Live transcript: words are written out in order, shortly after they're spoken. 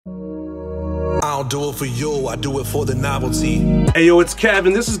don't do it for you, I do it for the novelty. Hey yo, it's Kev,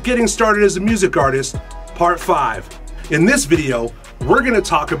 and this is Getting Started as a Music Artist, Part 5. In this video, we're gonna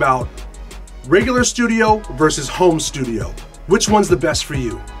talk about regular studio versus home studio. Which one's the best for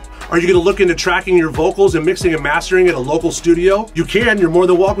you? Are you gonna look into tracking your vocals and mixing and mastering at a local studio? You can, you're more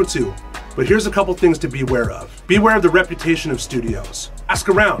than welcome to. But here's a couple things to be aware of. Beware of the reputation of studios. Ask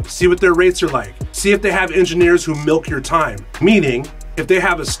around, see what their rates are like. See if they have engineers who milk your time. Meaning, if they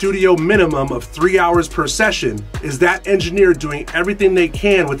have a studio minimum of 3 hours per session, is that engineer doing everything they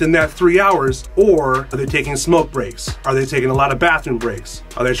can within that 3 hours, or are they taking smoke breaks? Are they taking a lot of bathroom breaks?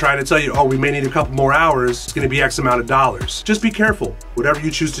 Are they trying to tell you, oh, we may need a couple more hours, it's gonna be X amount of dollars? Just be careful, whatever you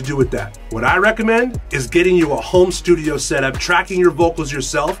choose to do with that. What I recommend is getting you a home studio setup, tracking your vocals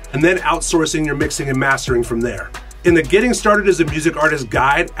yourself, and then outsourcing your mixing and mastering from there. In the Getting Started as a Music Artist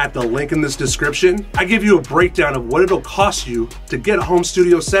guide at the link in this description, I give you a breakdown of what it'll cost you to get a home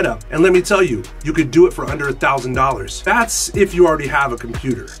studio setup. And let me tell you, you could do it for under $1,000. That's if you already have a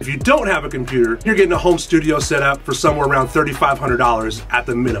computer. If you don't have a computer, you're getting a home studio setup for somewhere around $3,500 at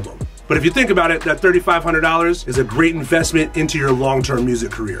the minimum. But if you think about it, that $3,500 is a great investment into your long-term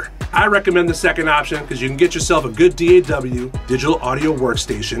music career. I recommend the second option because you can get yourself a good DAW, digital audio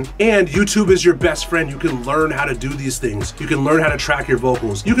workstation, and YouTube is your best friend. You can learn how to do these things. You can learn how to track your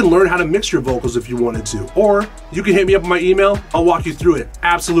vocals. You can learn how to mix your vocals if you wanted to. Or you can hit me up on my email. I'll walk you through it.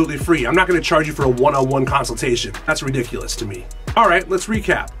 Absolutely free. I'm not going to charge you for a one-on-one consultation. That's ridiculous to me. All right, let's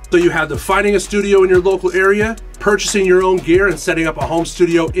recap. So you have the finding a studio in your local area, purchasing your own gear, and setting up a home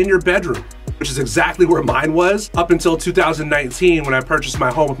studio in your bedroom, which is exactly where mine was up until 2019 when I purchased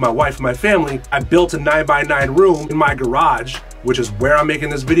my home with my wife and my family. I built a 9x9 room in my garage, which is where I'm making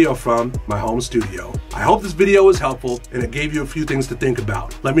this video from, my home studio. I hope this video was helpful and it gave you a few things to think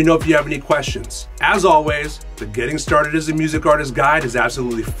about. Let me know if you have any questions. As always, the Getting Started as a Music Artist guide is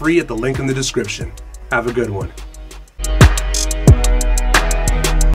absolutely free at the link in the description. Have a good one.